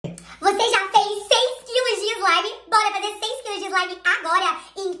Você já fez 6 quilos de slime? Bora fazer 6 quilos de slime agora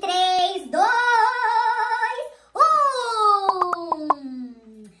em 3, 2,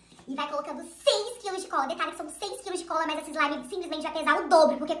 1. E vai colocando 6 quilos de cola. Detalhe que são 6 quilos de cola, mas essa slime simplesmente vai pesar o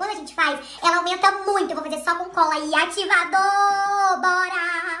dobro, porque quando a gente faz, ela aumenta muito. Eu vou fazer só com cola e ativador.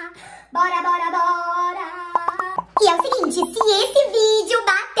 Bora! Bora, bora, bora! E é o seguinte, se esse vídeo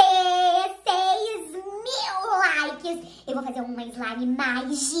bater 6.000 likes, eu vou fazer uma slime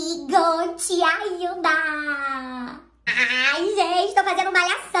mais gigante ainda. Ai, gente, tô fazendo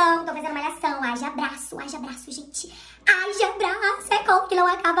malhação, Haja braço, gente. Haja braço, é como que não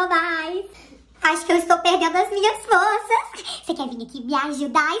acaba mais. Acho que eu estou perdendo as minhas forças. Você quer vir aqui me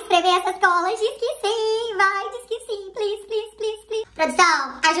ajudar a escrever essas colas? Diz que sim, vai, diz que sim, please, please, please, please.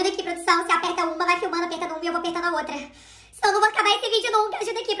 Produção, ajuda aqui, produção. Você aperta uma, vai filmando, apertando uma e eu vou apertando a outra. Senão eu não vou acabar esse vídeo nunca.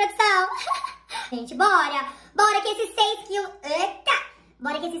 Ajuda aqui, produção. Gente, bora. Bora que esses 6 quilos... Eita!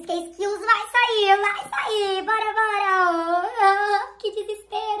 Bora que esses 6 quilos vai sair. Bora, bora. Que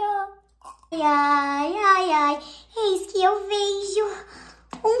desespero. Ai, ai, ai. Eis que eu vejo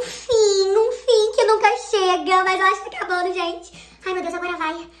um fim que nunca chega. Mas eu acho que tá acabando, gente. Ai, meu Deus, agora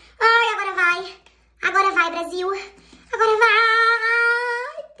vai. Ai, agora vai. Agora vai, Brasil. Agora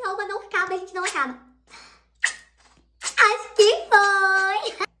vai. Calma, não acaba, a gente não acaba. Acho que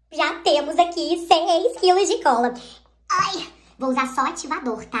foi. Já temos aqui 6 quilos de cola. Ai, vou usar só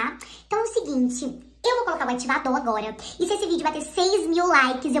ativador, tá? Então é o seguinte, eu vou colocar o ativador agora. E se esse vídeo bater 6.000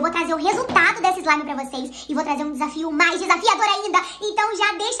 likes, eu vou trazer o resultado dessa slime pra vocês. E vou trazer um desafio mais desafiador ainda. Então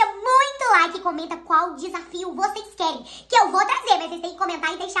já deixa muito like e comenta qual desafio vocês querem que eu vou trazer. Mas vocês têm que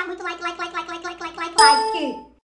comentar e deixar muito like.